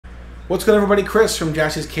What's good, everybody? Chris from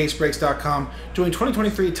JaspysCaseBreaks.com doing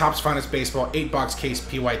 2023 Topps Finest Baseball 8-box case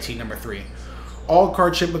PYT number 3. All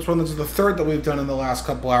card shipments. This is the third that we've done in the last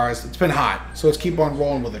couple hours. It's been hot, so let's keep on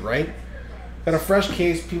rolling with it, right? Got a fresh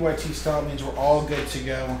case, PYT style, means we're all good to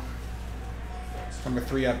go. Number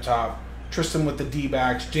 3 up top. Tristan with the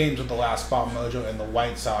D-backs, James with the last spot mojo, and the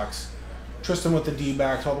White Sox. Tristan with the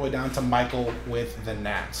D-backs, all the way down to Michael with the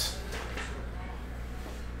Nats.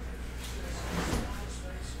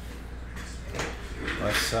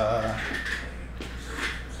 Let's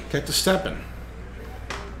get to stepping.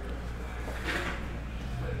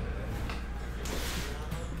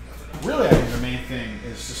 Really, I think the main thing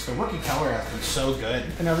is just the rookie color has been so good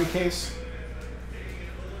in every case.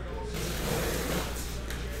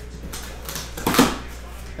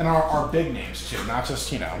 And our big names too, not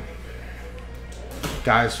just, you know,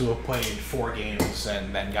 guys who have played 4 games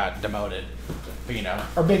and then got demoted. But, you know,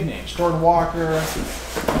 our big names. Jordan Walker,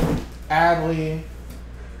 Adley,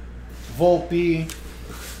 Volpe.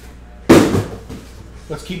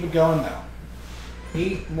 Let's keep it going though.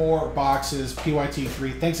 8 more boxes, PYT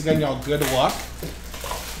 3. Thanks again, y'all. Good luck.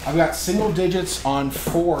 I've got single digits on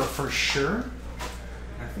 4 for sure.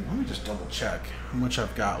 I think, let me just double check how much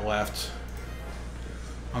I've got left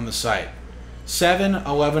on the site. 7,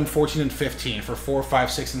 11, 14, and 15 for 4,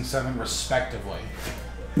 5, 6, and 7 respectively.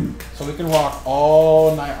 So we can rock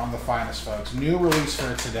all night on the finest, folks. New release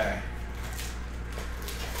for today.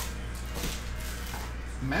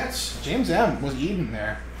 Mets, James M. was eating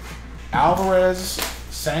there. Alvarez,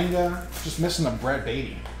 Senga, just missing a Brett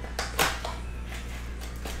Beatty.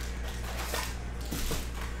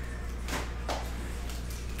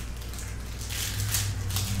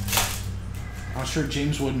 I'm sure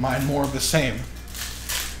James wouldn't mind more of the same.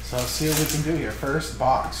 So let's see what we can do here. First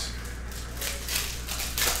box.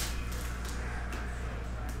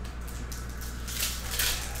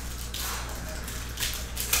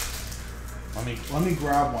 Let me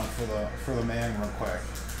grab one for the man real quick.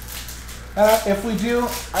 If we do,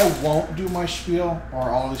 I won't do my spiel, or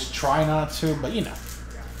I'll at least try not to. But you know,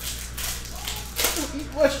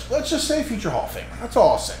 let's just say future Hall of Famer. That's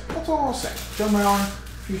all I'll say. That's all I'll say. Joe Mauer,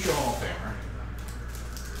 future Hall of Famer.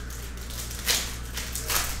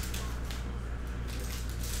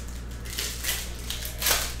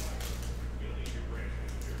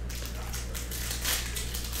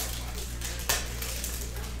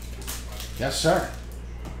 Yes, sir.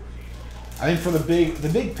 I think for the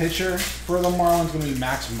big pitcher for the Marlins is going to be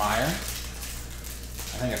Max Meyer.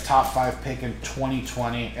 I think a top 5 pick in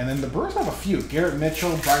 2020. And then the Brewers have a few. Garrett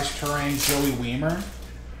Mitchell, Bryce Turang, Joey Weimer.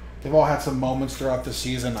 They've all had some moments throughout the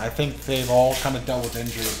season. I think they've all kind of dealt with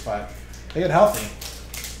injuries, but they get healthy.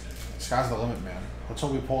 Sky's the limit, man. Let's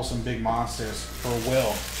hope we pull some big monsters for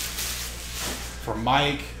Will. For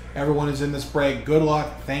Mike, everyone who's in this break, good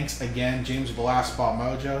luck. Thanks again. James with the last spot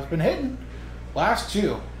mojo has been hitting. Last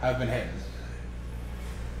 2 have been hitting.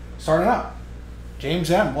 Starting up. James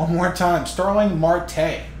M. one more time. Starling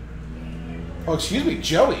Marte. Oh, excuse me.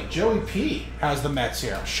 Joey P. has the Mets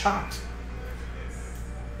here. I'm shocked.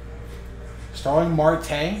 Starling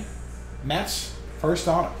Marte. Mets. First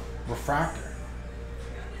auto. Refractor.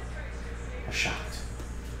 I'm shocked.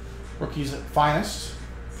 Rookies at finest.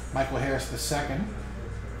 Michael Harris II.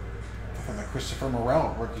 From the Christopher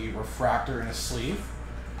Morel rookie refractor in his sleeve.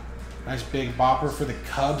 Nice big bopper for the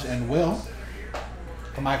Cubs and Will.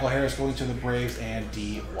 For Michael Harris going to the Braves and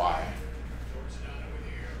DY.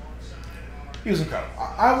 He was incredible.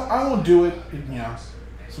 I will do it. You know,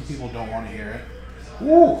 some people don't want to hear it.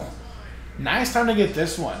 Ooh, nice time to get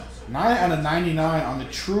this one. 9 out of 99 on the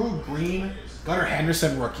true green Gunnar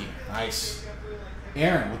Henderson rookie. Nice.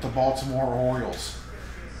 Aaron with the Baltimore Orioles.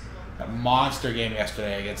 That monster game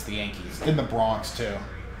yesterday against the Yankees. In the Bronx, too.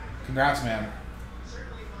 Congrats, man.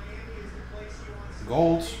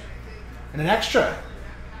 Gold. And an extra.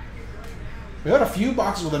 We got a few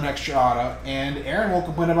boxes with an extra auto, and Aaron won't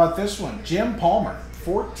complain about this one. Jim Palmer,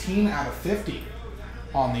 14 out of 50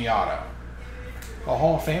 on the auto. A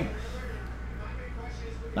Hall of Famer.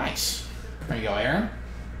 Nice. There you go, Aaron.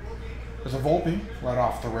 There's a Volpe right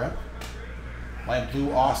off the rip. Light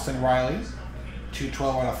blue Austin Riley.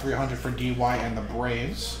 212 out of 300 for DY and the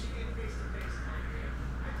Braves.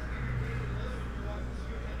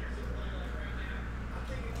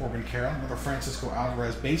 Corbin Carroll, another Francisco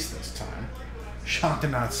Alvarez base this time. Shocked to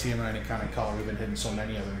not see him in any kind of color. We've been hitting so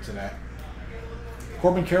many of them today.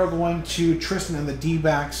 Corbin Carroll going to Tristan and the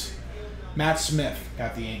D-backs. Matt Smith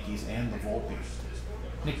got the Yankees and the Volpe.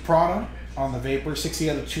 Nick Prada on the Vapor, 60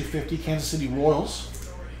 out of 250. Kansas City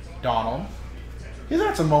Royals. Donald. He's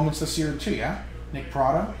had some moments this year too, yeah? Nick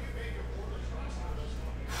Prada.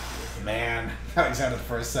 man. Got excited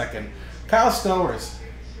for a second. Kyle Stowers.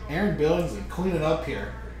 Aaron Billings and clean it up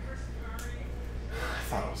here. I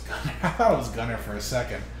thought it was Gunner. I thought it was Gunner for a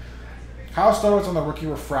second. Kyle Stowers on the rookie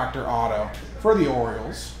refractor auto for the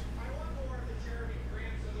Orioles.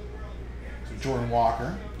 So Jordan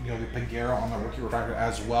Walker. Yogi Piguero on the rookie refractor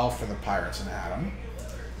as well for the Pirates and Adam.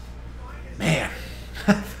 Man,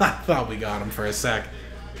 I thought we got him for a sec.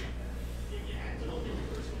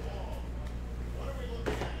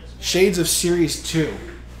 Shades of Series 2.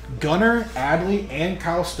 Gunner, Adley, and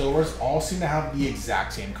Kyle Stowers all seem to have the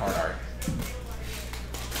exact same card art.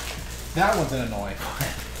 That one's an annoying one.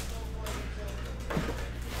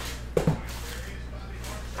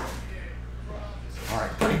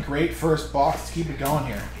 Alright, pretty great first box. Let's keep it going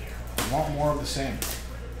here. I want more of the same.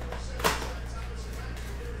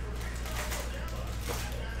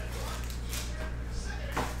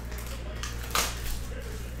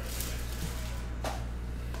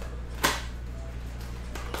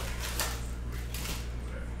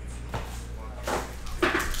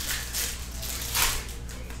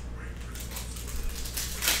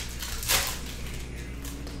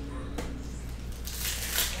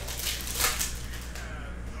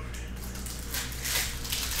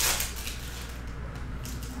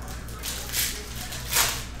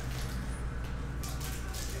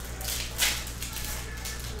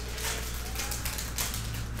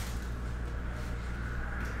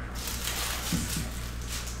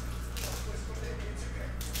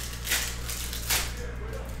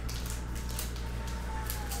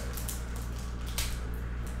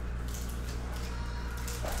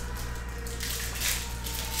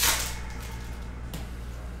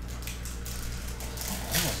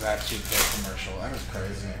 That 2K commercial, that was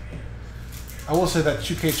crazy. I will say that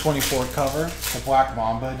 2K24 cover, the Black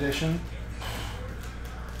Mamba edition,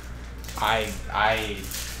 I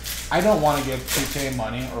don't want to give 2K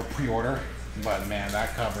money or pre-order, but man,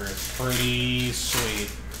 that cover is pretty sweet.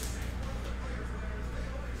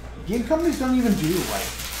 Game companies don't even do like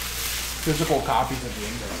physical copies of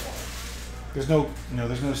games anymore.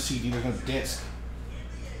 There's no CD, there's no disc.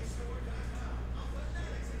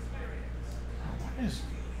 What is?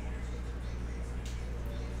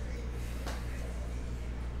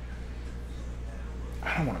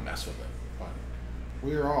 I don't want to mess with it, but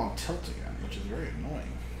we are all on tilt again, which is very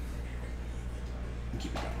annoying.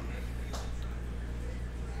 Keep it going.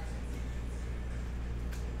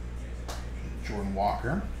 Jordan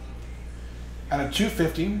Walker. At a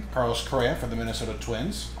 250, Carlos Correa for the Minnesota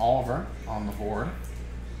Twins. Oliver on the board.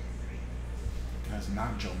 That's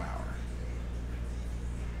not Joe Mauer.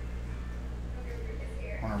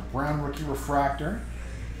 On our Brown rookie refractor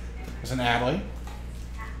is an Adley.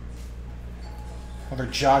 Another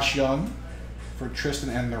Josh Young for Tristan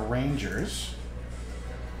and the Rangers.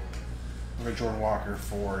 Another Jordan Walker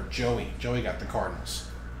for Joey. Joey got the Cardinals.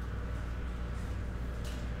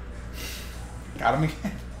 Got him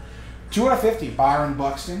again. 2 out of 50, Byron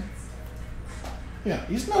Buxton. Yeah,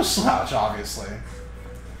 he's no slouch, obviously. I'm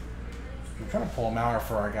trying to pull him out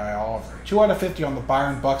for our guy Oliver. 2 out of 50 on the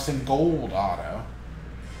Byron Buxton Gold Auto.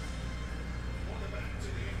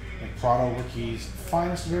 Prado rookies,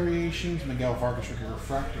 finest variations. Miguel Vargas rookie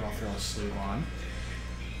refractor. I'll throw a sleeve on.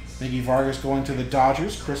 Miggy Vargas going to the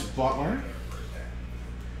Dodgers. Chris Butler.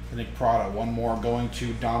 Nick Prado. One more going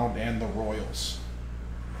to Donald and the Royals.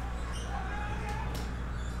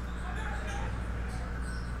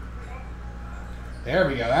 There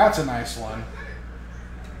we go. That's a nice one.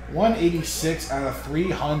 186 out of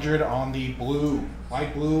 300 on the blue.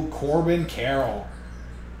 Light blue, Corbin Carroll.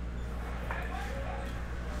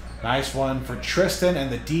 Nice one for Tristan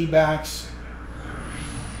and the D-backs.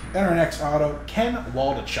 And our next auto, Ken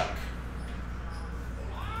Waldachuk.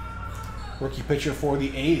 Rookie pitcher for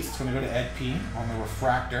the A's. It's going to go to Ed P on the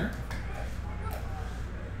refractor.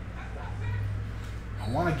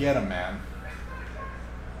 I want to get him, man.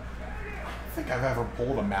 I don't think I've ever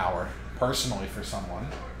pulled a Mauer personally for someone.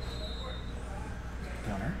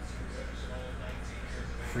 Gunner.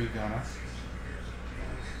 Free Gunner.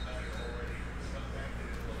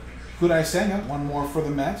 Kudai Senga, one more for the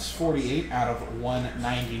Mets, 48 out of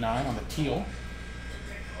 199 on the teal.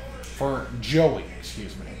 For Joey,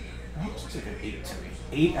 excuse me. Oh, this looks like an 8 to me.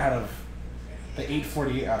 8 out of the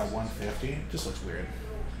 848 out of 150. Just looks weird.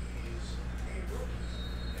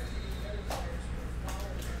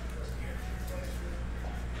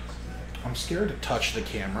 I'm scared to touch the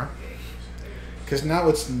camera because now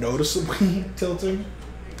it's noticeably tilting.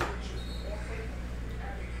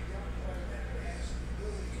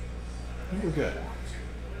 I think we're good. There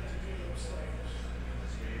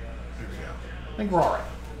we go. I think we're all right.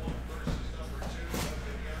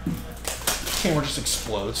 Camera just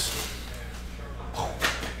explodes.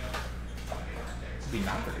 Be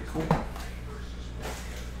not very cool.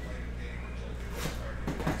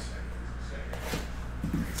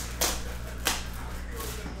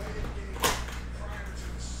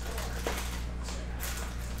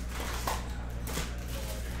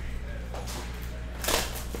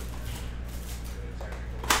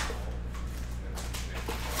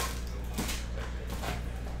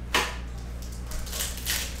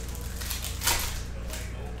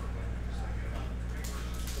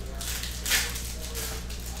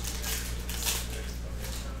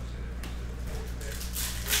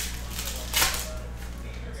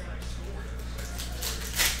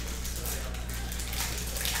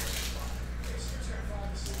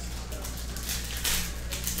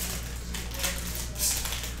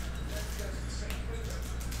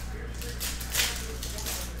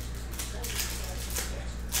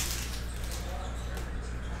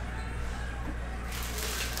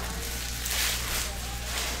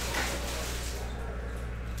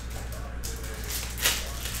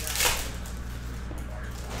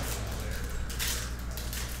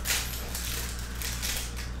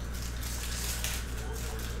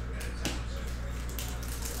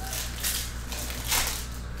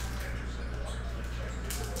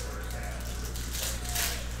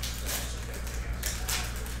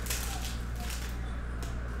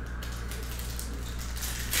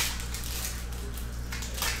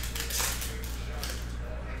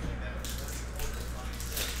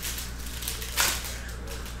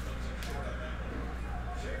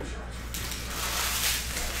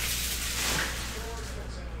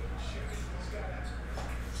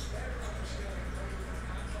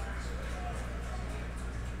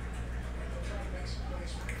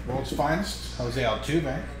 World's finest, Jose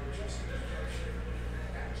Altuve.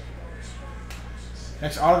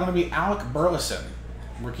 Next auto going to be Alec Burleson,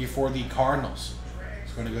 rookie for the Cardinals.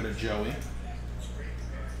 It's going to go to Joey.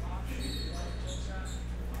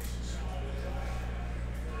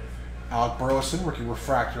 Alec Burleson, rookie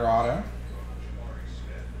refractor auto.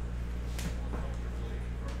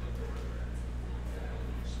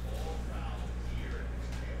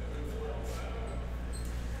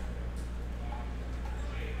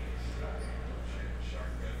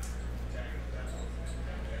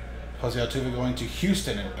 Jose Altuve going to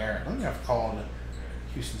Houston and Aaron. I don't think I've called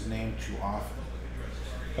Houston's name too often.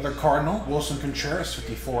 Another Cardinal, Wilson Contreras,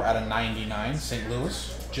 54 out of 99, St.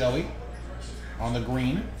 Louis. Joey on the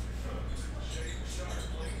green.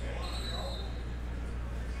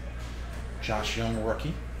 Josh Young,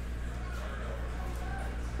 rookie.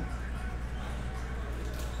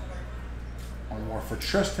 One more for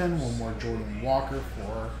Tristan, one more Jordan Walker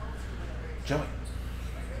for Joey.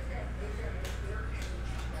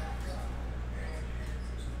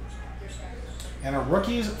 And a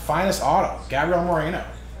rookie's finest auto, Gabriel Moreno.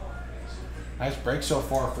 Nice break so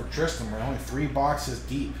far for Tristan. We're only 3 boxes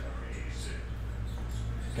deep.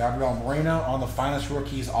 Gabriel Moreno on the finest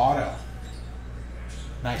rookie's auto.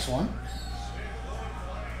 Nice one.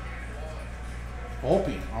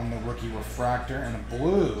 Volpe on the rookie refractor, and a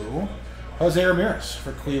blue Jose Ramirez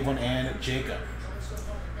for Cleveland and Jacob.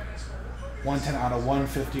 110 out of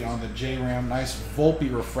 150 on the J-Ram. Nice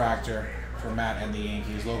Volpe refractor for Matt and the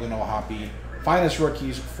Yankees. Logan O'Hoppe. Finest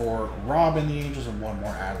rookies for Rob and the Angels, and one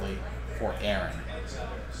more Adley for Aaron.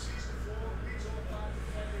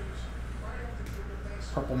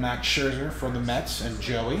 Purple Max Scherzer for the Mets and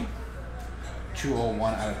Joey.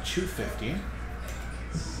 201 out of 250.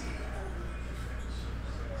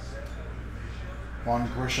 Juan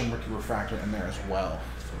Grisham rookie refractor in there as well.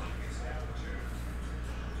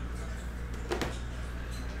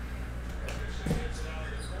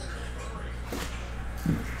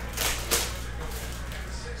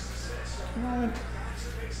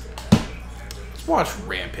 Let's watch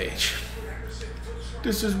Rampage.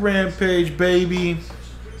 This is Rampage, baby.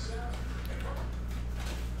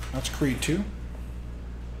 That's Creed 2.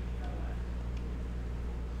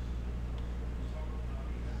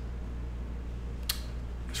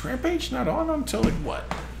 Is Rampage not on until like what?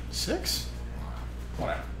 6?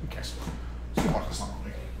 Whatever. Who cares? Let's go watch this on.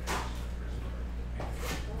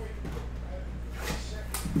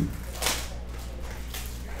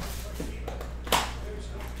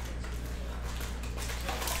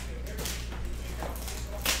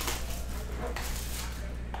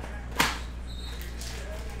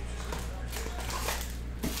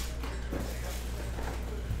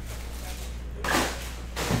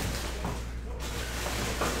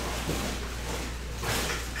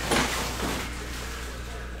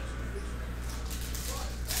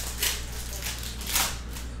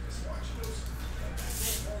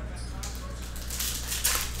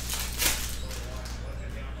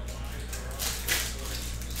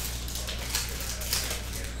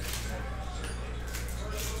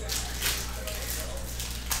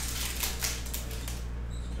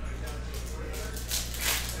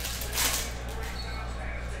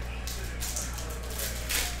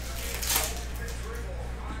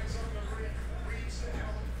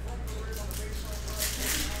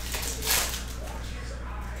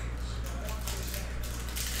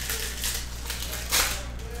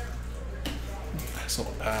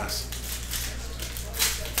 little pass.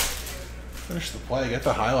 Finish the play, get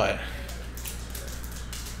the highlight.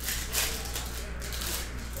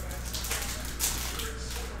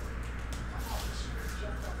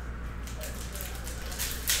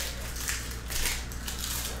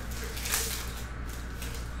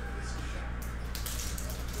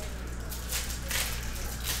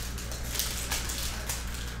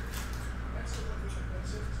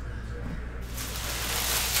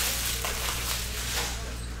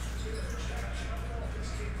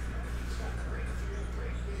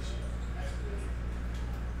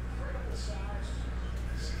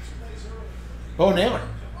 Bo Naylor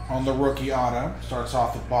on the rookie auto. Starts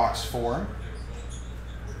off with box 4. One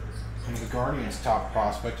of the Guardians' top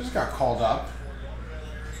prospect. Just got called up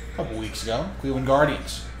a couple weeks ago. Cleveland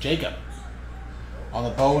Guardians. Jacob on the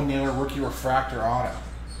Bo Naylor rookie refractor auto.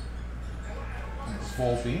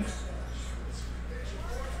 Volpe.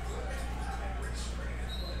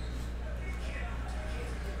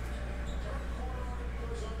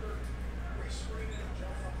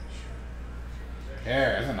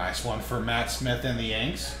 There's a nice one for Matt Smith and the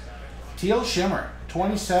Yanks. Teal Shimmer,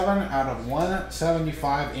 27 out of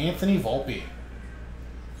 175, Anthony Volpe.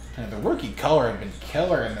 And the rookie color had been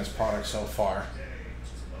killer in this product so far.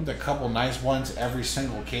 With a couple nice ones every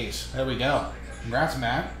single case. There we go. Congrats,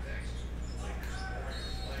 Matt.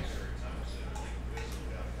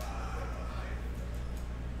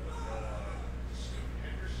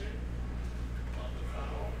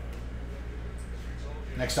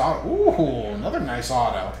 Next auto. Ooh, another nice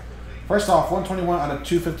auto. First off, 121 out of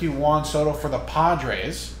 251 Soto for the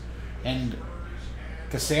Padres. And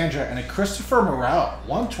Cassandra and a Christopher Morel.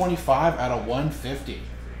 125 out of 150.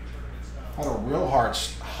 Had a real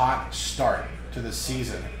hot start to the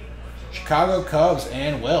season. Chicago Cubs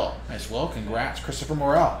and Will. Nice, Will. Congrats. Christopher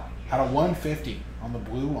Morel. Had a 150 on the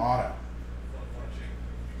blue auto.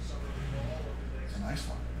 It's a nice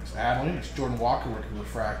one. It's Adeline. It's Jordan Walker rookie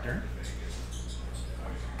refractor.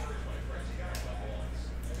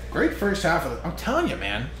 Great first half of it. I'm telling you,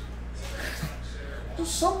 man. There's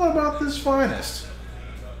something about this finest.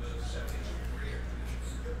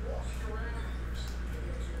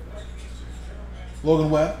 Logan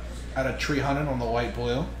Webb out of Tree Hunted on the light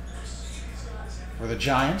blue. For the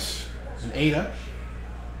Giants. And Ada.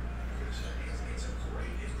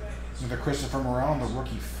 With the Christopher Morel on the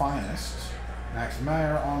rookie finest. Max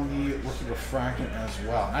Meyer on the rookie refractor as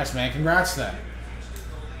well. Nice, man. Congrats then.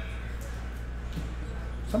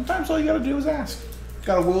 Sometimes all you gotta do is ask.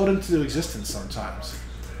 Gotta will it into existence sometimes.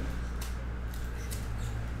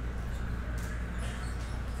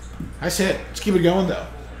 Nice hit. Let's keep it going though.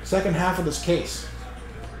 Second half of this case.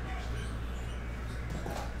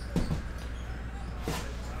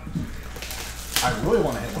 I really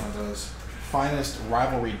want to hit one of those finest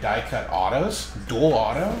rivalry die cut autos. Dual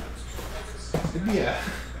auto. It'd be a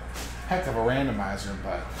heck of a randomizer,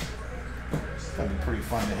 but that'd be pretty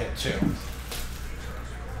fun to hit too.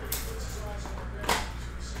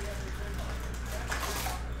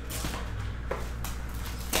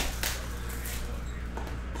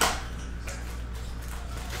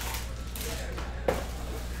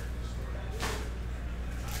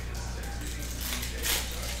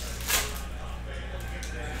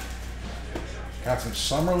 Got some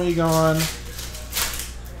Summer League on.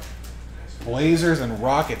 Blazers and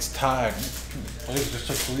Rockets tied. Blazers just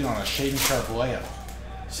took the lead on a shading sharp layup.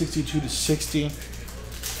 62-60.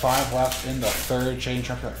 5 left in the third. Shading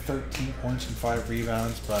Sharp got 13 points and 5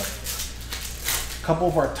 rebounds. But a couple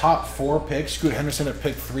of our top 4 picks. Scoot Henderson at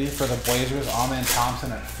pick 3 for the Blazers. Amen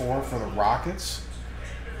Thompson at 4 for the Rockets.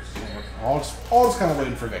 All just kind of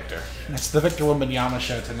waiting for Victor. It's the Victor Wembanyama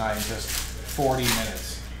show tonight in just 40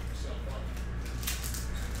 minutes.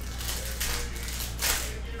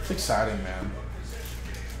 It's exciting, man.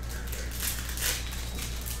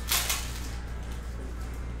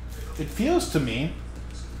 It feels to me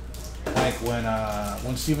like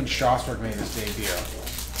when Steven Strasburg made his debut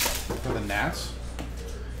for the Nats.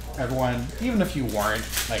 Everyone, even if you weren't,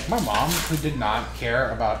 like my mom, who did not care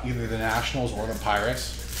about either the Nationals or the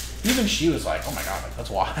Pirates, even she was like, "Oh my God, like, let's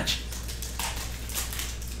watch."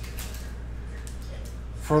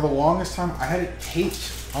 For the longest time, I had it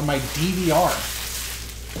taped on my DVR.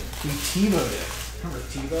 We TiVo'd it. Remember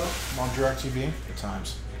TiVo? I'm on DirecTV? Good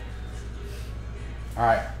times.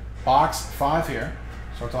 Alright, box 5 here.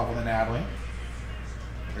 Starts off with an Natalie.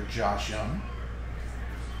 Another Josh Young.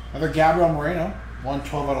 Another Gabriel Moreno.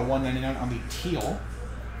 112 out of 199 on the teal.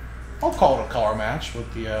 I'll call it a color match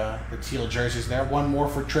with the teal jerseys there. One more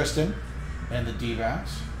for Tristan and the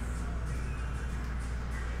D-backs.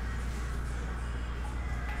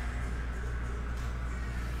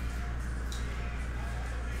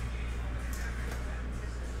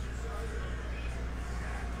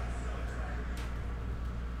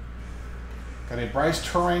 Got a Bryce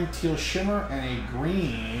Turing Teal Shimmer and a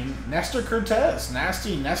green Nestor Cortez.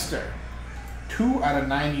 Nasty Nestor. 2 out of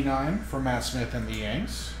 99 for Matt Smith and the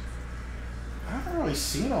Yanks. I haven't really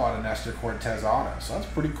seen a lot of Nestor Cortez autos, so that's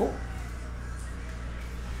pretty cool.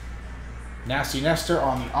 Nasty Nestor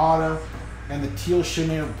on the auto. And the Teal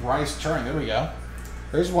Shimmer Bryce Turing. There we go.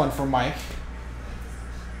 There's one for Mike.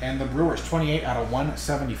 And the Brewers, 28 out of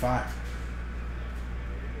 175.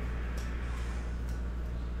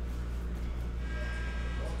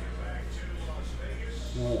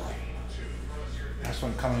 Ooh. Next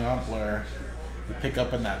one coming up where we pick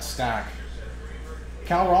up in that stack.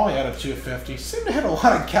 Cal Raleigh out of 250. Seem to hit a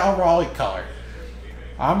lot of Cal Raleigh color.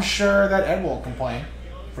 I'm sure that Ed will complain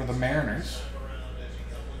for the Mariners.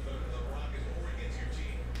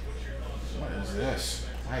 What is this?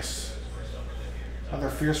 Nice. Another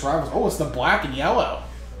Fierce Rivals. Oh, it's the black and yellow.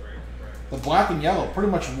 The black and yellow.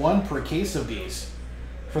 Pretty much one per case of these.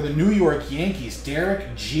 For the New York Yankees,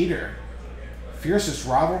 Derek Jeter. Fiercest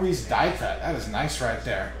Rivalries die cut. That is nice right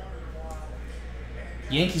there.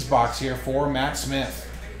 Yankees box here for Matt Smith.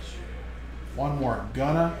 One more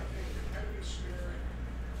Gunna.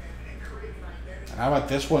 And how about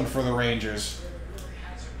this one for the Rangers?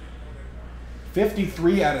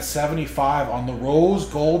 53 out of 75 on the Rose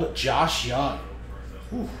Gold Josh Young.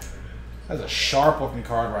 Ooh, that's a sharp looking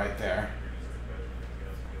card right there.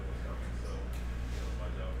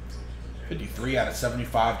 53 out of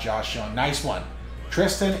 75 Josh Young. Nice one.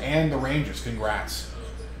 Tristan and the Rangers, congrats.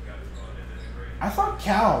 I thought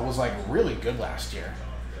Cal was like really good last year.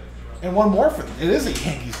 And one more for them. It is a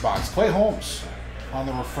Yankees box. Clay Holmes on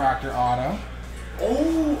the refractor auto.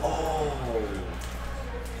 Oh.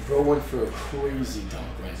 Bro went for a crazy dunk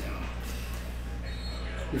right now.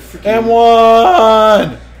 You're freaking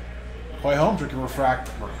M1! Clay Holmes, rookie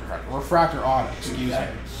refractor auto, excuse me.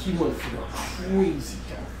 He went for a crazy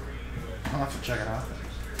dunk. I'll have to check it out.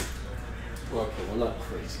 Well, okay, well, not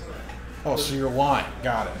crazy. Oh, so you're lying.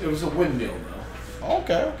 Got it. It was a windmill, though.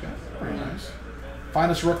 Okay. Very nice.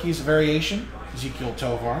 Finest rookies variation, Ezekiel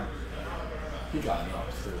Tovar. He got it up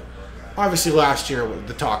too. Obviously, last year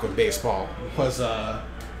the talk of baseball was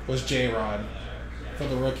J-Rod for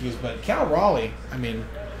the rookies, but Cal Raleigh, I mean,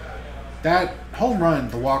 that home run,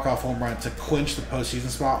 the walk-off home run to clinch the postseason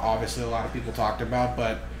spot, obviously a lot of people talked about,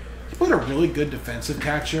 but he put a really good defensive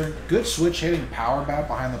catcher, good switch-hitting power bat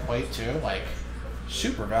behind the plate too, like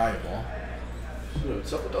super valuable.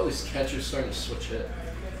 What's up with all these catchers starting to switch hit?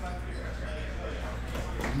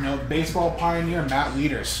 You know, baseball pioneer Matt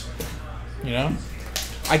Wieters. You know,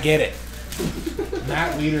 I get it.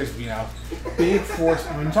 Matt Wieters, you know, big force.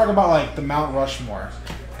 When you talk about like the Mount Rushmore,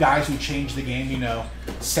 guys who changed the game, you know,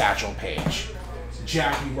 Satchel Paige,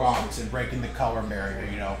 Jackie Robinson breaking the color barrier,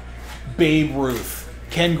 you know, Babe Ruth,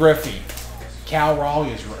 Ken Griffey, Cal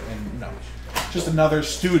Raleigh is, and you know, just another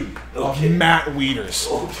student of Matt Wieters.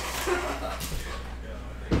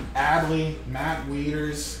 Adley, Matt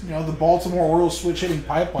Wieters, you know, the Baltimore Orioles switch hitting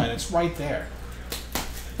pipeline. It's right there.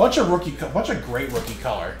 Bunch of great rookie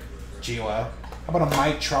color. G-Lo. How about a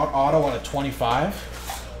Mike Trout auto on a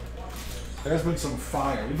 25? There's been some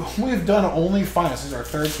fire. We've done only finest. This is our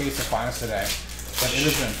third case of finest today, but it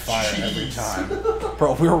has been fire every time.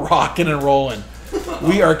 Bro, we're rocking and rolling.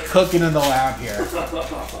 We are cooking in the lab here.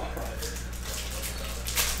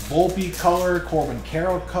 Volpe color, Corbin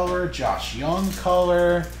Carroll color, Josh Young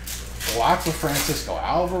color, lots of Francisco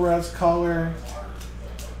Alvarez color.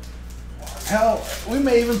 Hell, we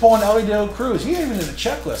may even pull an Ellie De La Cruz. He ain't even in the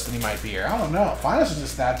checklist and he might be here. I don't know. Finest is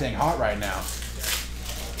just that dang hot right now.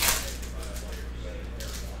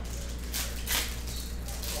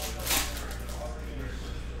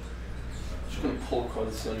 Just gonna pull a card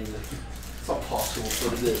that's not even. It's not possible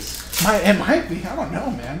for this. It might be. I don't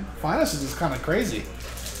know, man. Finest is just kind of crazy.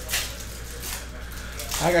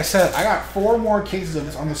 Like I said, I got 4 more cases of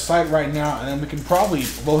this on the site right now, and then we can probably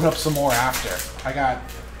load up some more after. I got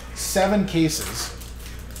 7 cases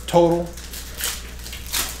total.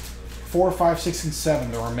 4, 5, 6, and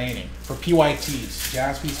 7 the remaining for PYTs.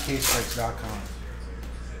 JaspysCaseBreaks.com.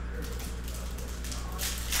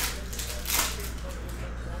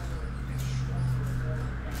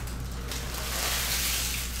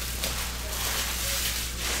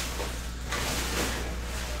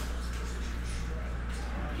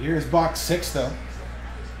 Here's box 6, though.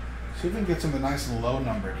 See if we can get something nice and low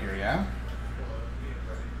numbered here, yeah?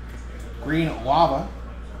 Green Lava,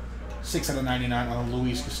 6 out of 99 on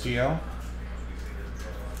Luis Castillo.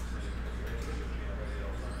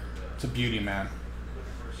 It's a beauty, man.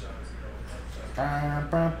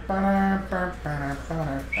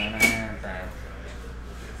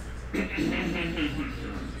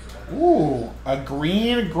 Ooh, a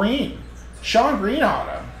green. Sean Green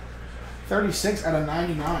auto. 36 out of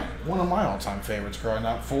 99. One of my all-time favorites growing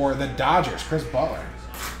up for the Dodgers, Chris Butler.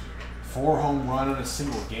 4 home run in a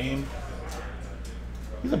single game.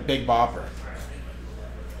 He's a big bopper.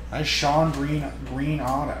 Nice Sean Green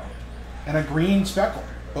auto. And a green speckle,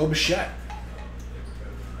 Bo Bichette.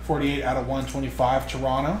 48 out of 125,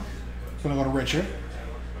 Toronto. It's going to go to Richard.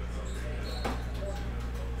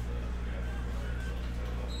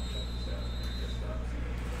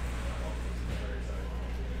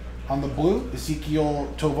 On the blue,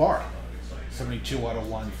 Ezekiel Tovar. 72 out of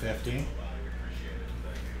 150.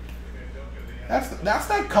 That's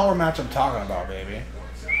that color match I'm talking about, baby.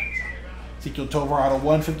 Ezekiel Tovar out of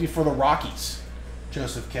 150 for the Rockies.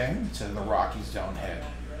 Joseph K. said the Rockies don't hit.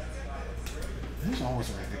 These always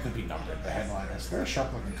look like they could be numbered, the headline is. They're a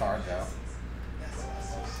sharp looking card, though.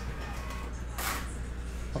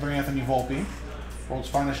 Another Anthony Volpe. World's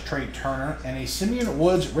Finest Trey Turner. And a Simeon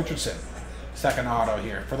Woods Richardson. Second auto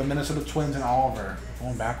here for the Minnesota Twins and Oliver.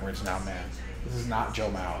 Going backwards now, man. This is not Joe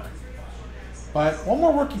Mauer. But one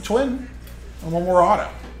more rookie twin and one more auto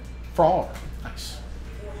for Oliver. Nice.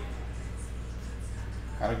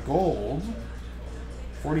 Got a gold.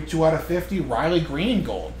 42 out of 50. Riley Green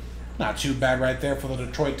gold. Not too bad right there for the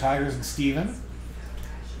Detroit Tigers and Steven.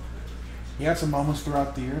 He had some moments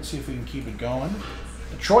throughout the year. Let's see if we can keep it going.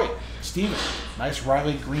 Detroit, Steven. Nice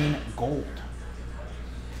Riley Green gold.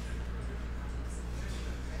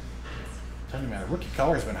 I'm telling you, man, the rookie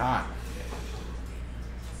color has been hot.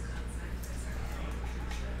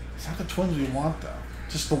 It's not the Twins we want,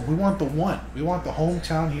 though. We want the one. We want the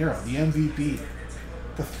hometown hero, the MVP,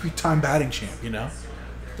 the 3-time batting champ, you know?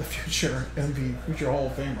 The future MVP, future Hall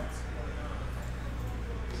of Famer.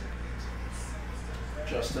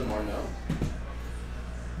 Justin Morneau.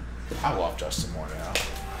 I love Justin Morneau.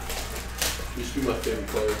 Used to be my favorite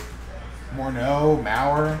player. Morneau,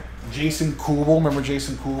 Mauer, Jason Kubel. Remember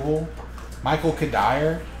Jason Kubel? Michael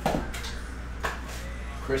Kadire.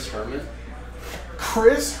 Chris Herman.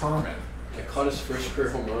 Chris Herman. I caught his first career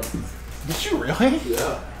home run. Did you really?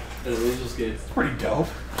 Yeah. In an Angels game. Pretty dope.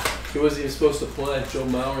 He wasn't even supposed to play. Joe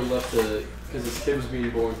Mauer left because his kid was being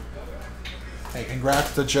born. Hey,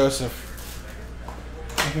 congrats to Joseph.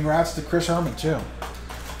 And congrats to Chris Herman, too.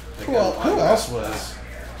 Who else was?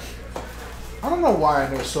 I don't know why I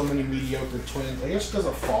know so many mediocre Twins. I guess because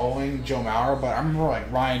of following Joe Mauer, but I remember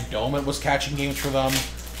like Ryan Doman was catching games for them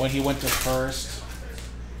when he went to first.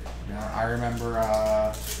 You know, I remember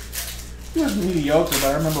he was mediocre, but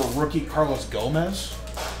I remember rookie Carlos Gomez.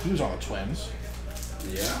 He was on the Twins.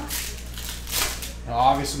 Yeah. Now,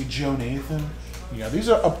 obviously Joe Nathan. You know, these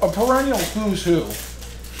are a perennial who's who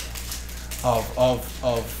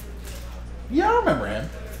of. Yeah, I remember him.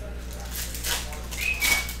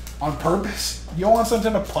 On purpose? Yohan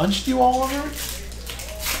Santana punched you all over?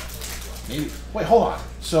 Maybe. Wait, hold on.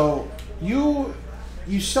 So you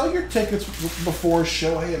sell your tickets before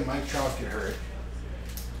Shohei and Mike Trout get hurt.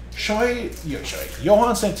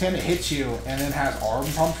 Yohan Santana hits you and then has arm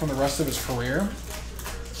pumps from the rest of his career.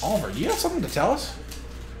 Oliver, you have something to tell us?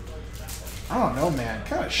 I don't know, man.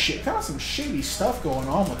 Kind of some shady stuff going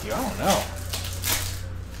on with you. I don't know.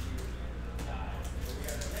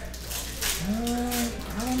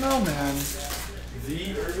 I don't know, man.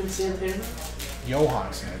 The Irvin Santana?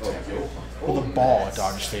 Yohan Santana. Yohan. With a ball at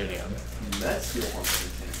Dodger Stadium. Mets Yohan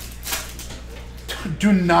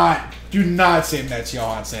Santana. Do not say Mets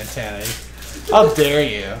Yohan Santana. How dare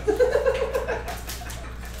you?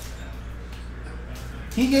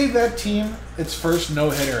 He gave that team its first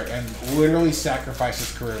no-hitter and literally sacrificed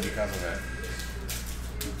his career because of it.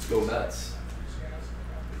 Let's go Mets.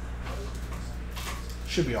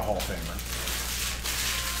 Should be a Hall of Famer.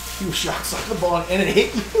 He was shocked like the ball and it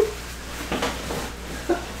hit you.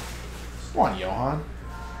 Come on, Yohan.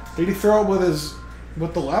 Did he throw it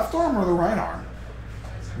with the left arm or the right arm?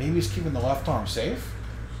 Maybe he's keeping the left arm safe.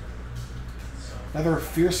 Another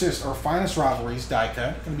fiercest or finest rivalries,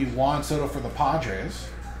 Daika. Going to be Juan Soto for the Padres.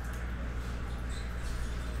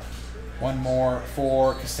 One more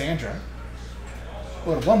for Cassandra.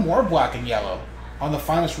 One more black and yellow on the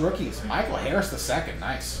finest rookies. Michael Harris II.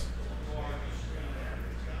 Nice.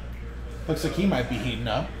 Looks like he might be heating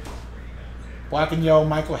up. Black and yellow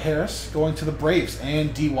Michael Harris going to the Braves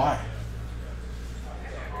and DY.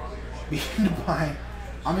 Beaten by,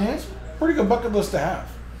 I mean, it's a pretty good bucket list to have.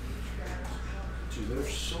 Dude,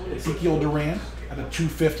 there's so many. Ezekiel Duran at a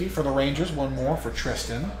 250 for the Rangers. One more for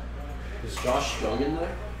Tristan. Is Josh Young in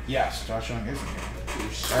there? Yes, Josh Young is in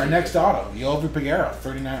here. Our next auto, Yovi Peguero,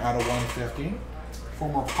 39 out of 150.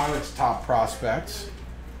 Former Pirates top prospects.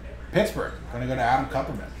 Pittsburgh, going to go to Adam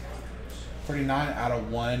Kupperman. 39 out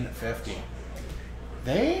of 150.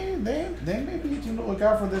 They may be a team to look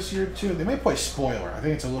out for this year too. They may play spoiler. I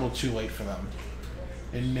think it's a little too late for them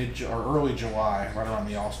in mid or early July, right around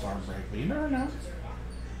the All-Star break. But you never know.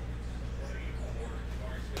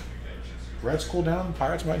 Reds cool down.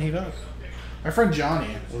 Pirates might heat up. My friend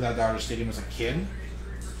Johnny was at Dodger Stadium as a kid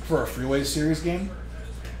for a Freeway Series game,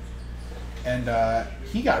 and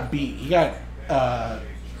he got beat. He got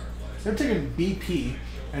they were taking BP,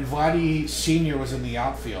 and Vladdy Sr. was in the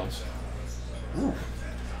outfield. Ooh.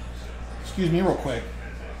 Excuse me real quick.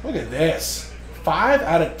 Look at this. 5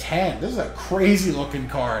 out of 10. This is a crazy looking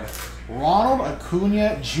card. Ronald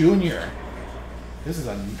Acuna Jr. This is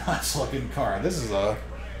a nuts looking card. This is a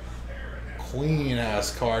clean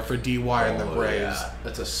ass card for DY and the Braves. Yeah.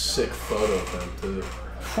 That's a sick photo of him too.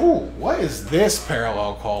 Whew, what is this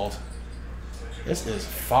parallel called? This is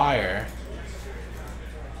fire.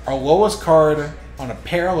 Our lowest card on a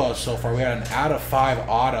parallel so far, we had an out of 5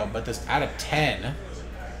 auto, but this out of 10,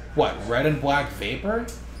 what, red and black vapor?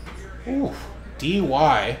 Ooh,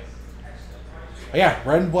 DY. Oh yeah,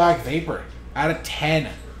 red and black vapor, out of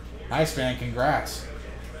 10. Nice, man, congrats.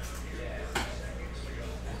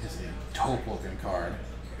 This is a dope looking card.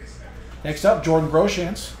 Next up, Jordan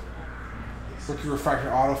Groshans. Rookie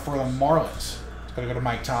refractor auto for the Marlins. It's gonna go to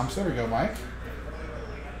Mike Thompson. There we go, Mike.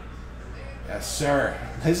 Yes, sir.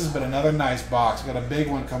 This has been another nice box. Got a big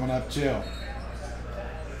one coming up, too.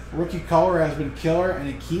 Rookie color has been killer, and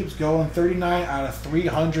it keeps going. 39 out of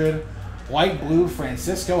 300. Light blue,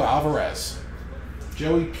 Francisco Alvarez.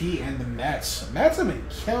 Joey P. and the Mets. Mets have been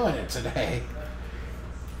killing it today.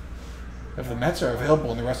 If the Mets are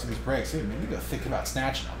available in the rest of these breaks, hey, maybe go think about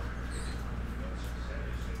snatching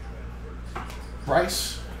them.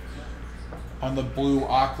 Bryce on the blue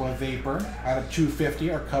Aqua Vapor out of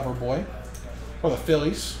 250, our cover boy. For the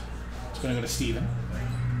Phillies, it's going to go to Steven.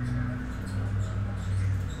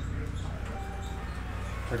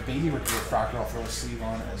 For baby rookie refractor, I'll throw a sleeve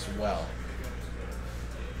on as well.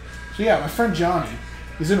 So yeah, my friend Johnny,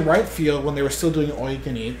 he's in right field when they were still doing all you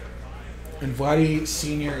can eat. And Vladdy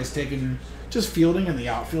Sr. is taking just fielding in the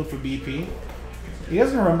outfield for BP. He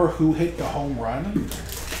doesn't remember who hit the home run.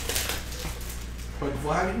 But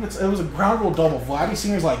Vladdy, it was a ground rule double. Vladdy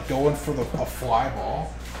Sr. is like going for a fly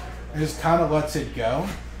ball. And just kind of lets it go.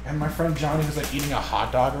 And my friend Johnny was like eating a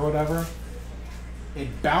hot dog or whatever.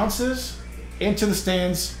 It bounces into the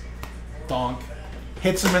stands, donk,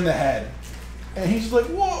 hits him in the head. And he's like,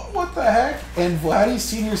 what the heck? And Vladdy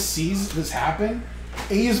Sr. sees this happen,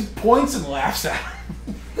 and he just points and laughs at him.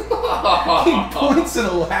 He points and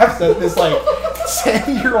laughs at this like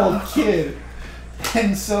 10-year-old kid.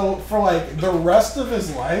 And so for like the rest of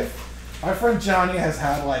his life, my friend Johnny has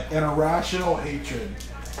had like an irrational hatred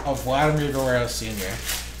of Vladimir Guerrero Sr.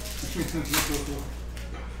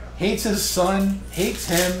 Hates his son, hates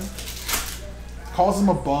him, calls him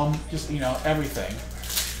a bum, just, you know, everything.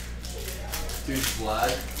 Dude,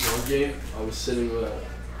 Vlad, one game, I was sitting like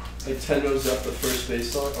 10 rows up the first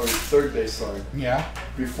baseline, or the third baseline. Yeah.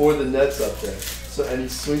 Before the net's up there. So, and he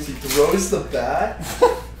swings, he throws the bat,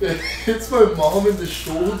 it hits my mom in the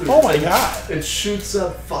shoulder. Oh my god. And shoots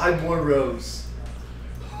up 5 more rows.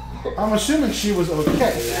 I'm assuming she was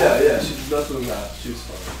okay. Yeah, she's nothing with that. She was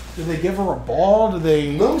fine. Did they give her a ball? Did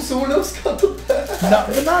they... No, someone else got the bat. No,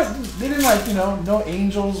 they're not, they didn't like, you know, no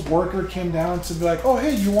Angels worker came down to be like, oh,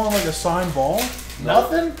 hey, you want like a signed ball?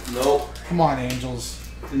 Nope. Nothing? Nope. Come on, Angels.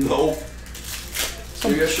 Nope.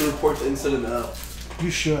 You guys should report the incident now.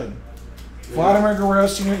 You should. Yeah. Vladimir Guerrero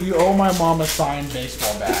Sr., you owe my mom a signed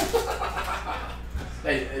baseball bat.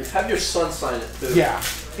 Hey, have your son sign it too. Yeah.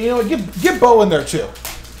 You know, get Bo in there too.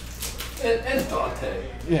 And Dante.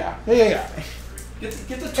 Yeah. Get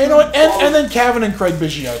the two. And then Kevin and Craig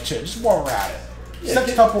Biggio too. Just while we're at it. Yeah,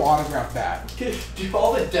 Send a couple autograph bat. Get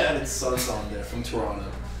all the dad and sons on there from Toronto.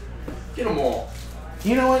 Get them all.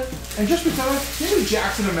 You know what? And just because, maybe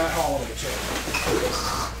Jackson and Matt Holloway too.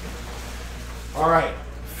 All right.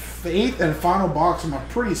 The 8th and final box from a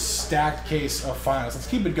pretty stacked case of finals. Let's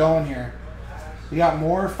keep it going here. We got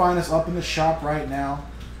more finals up in the shop right now.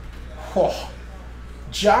 Oh.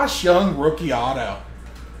 Josh Young rookie auto.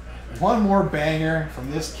 One more banger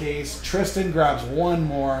from this case. Tristan grabs one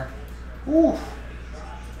more. Ooh.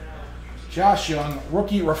 Josh Young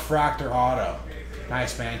rookie refractor auto.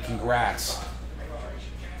 Nice, man. Congrats.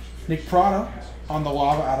 Nick Prado on the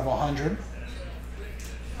lava out of 100.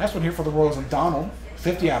 Nice one here for the Royals and Donald.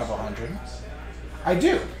 50 out of 100. I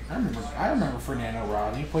do. I remember Fernando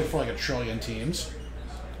Rodney. He played for like a trillion teams.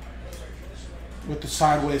 With the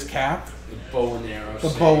sideways cap. The bow and arrow. The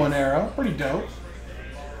bow and arrow. Pretty dope.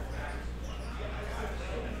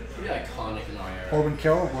 Pretty iconic in our era. Corbin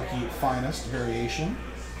Carroll, rookie finest variation.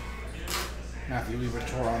 Matthew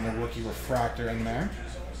Liberatore on the rookie refractor in there.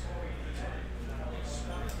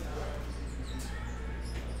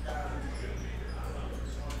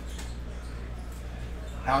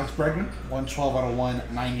 Alex Bregman, 112 out of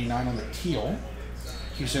 199 on the teal.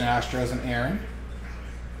 Houston Astros and Aaron.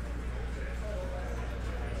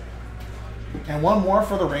 And one more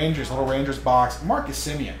for the Rangers, little Rangers box. Marcus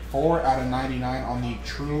Semien, 4 out of 99 on the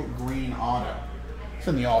true green auto. It's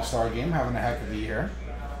in the All-Star game, having a heck of a year.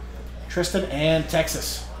 Tristan and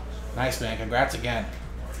Texas. Nice, man. Congrats again.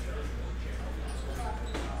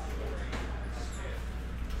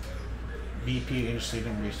 BP interested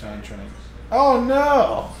in restart training. Oh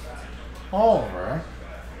no! Oliver.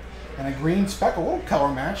 And a green speckle. Little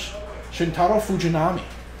color match. Shintaro Fujinami.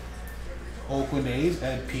 Oakland A's,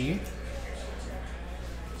 Ed P.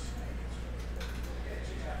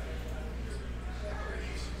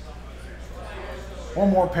 One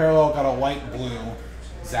more parallel, got a white blue.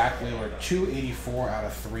 Zach Wheeler, 284 out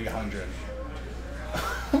of 300.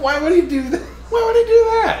 Why would he do that? Why would he do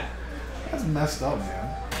that? That's messed up,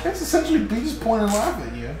 man. That's essentially he just point and laugh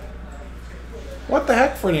at you. What the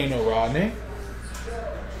heck, Fernando Rodney?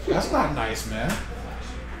 That's not nice, man.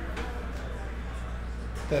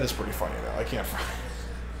 That is pretty funny, though. I can't find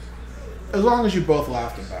it. As long as you both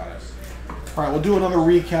laughed about it. All right, we'll do another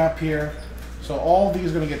recap here. So all of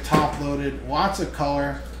these are going to get top-loaded. Lots of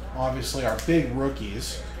color. Obviously, our big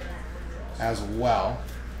rookies as well.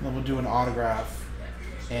 And then we'll do an autograph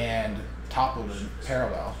and top-loaded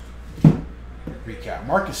parallel recap.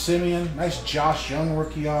 Marcus Semien. Nice Josh Young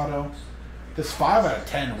rookie auto. This 5 out of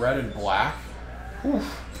 10 red and black.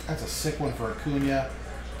 Oof, that's a sick one for Acuna.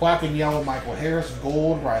 Black and yellow Michael Harris.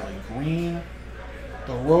 Gold Riley Green.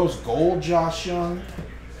 The rose gold Josh Young.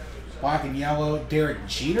 Black and yellow Derek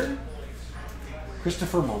Jeter.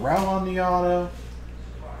 Christopher Morel on the auto.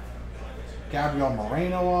 Gabriel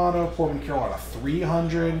Moreno auto. Corbin Carroll out of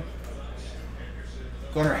 300.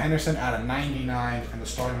 Gunnar Henderson out of 99. And the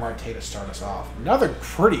starting Marte to start us off. Another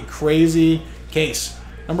pretty crazy case.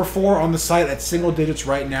 Number 4 on the site at single digits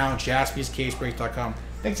right now. JaspysCaseBreaks.com.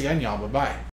 Thanks again, y'all. Bye-bye.